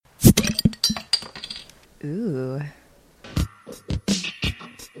Ooh.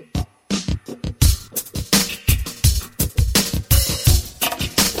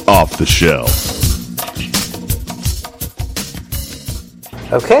 Off the shelf.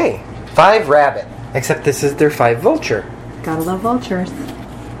 Okay, 5 Rabbit. Except this is their 5 Vulture. Gotta love vultures.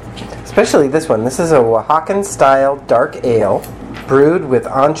 Especially this one. This is a Oaxacan-style dark ale, brewed with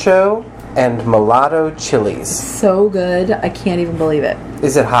ancho and mulatto chilies. So good, I can't even believe it.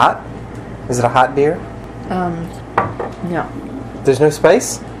 Is it hot? Is it a hot beer? No. There's no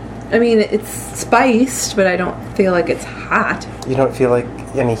spice? I mean, it's spiced, but I don't feel like it's hot. You don't feel like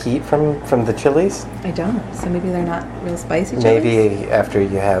any heat from the chilies? I don't. So maybe they're not real spicy chilies? Maybe after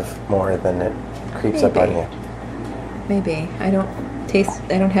you have more, then it creeps up on you. Maybe. I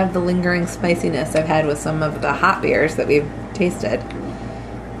don't have the lingering spiciness I've had with some of the hot beers that we've tasted.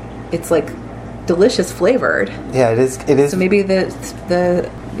 It's like delicious flavored. Yeah, it is. So maybe the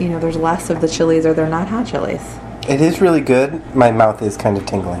there's less of the chilies, or they're not hot chilies. It is really good. My mouth is kind of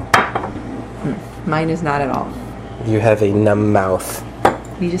tingling. Mine is not at all. You have a numb mouth.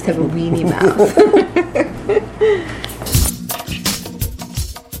 You just have a weenie mouth.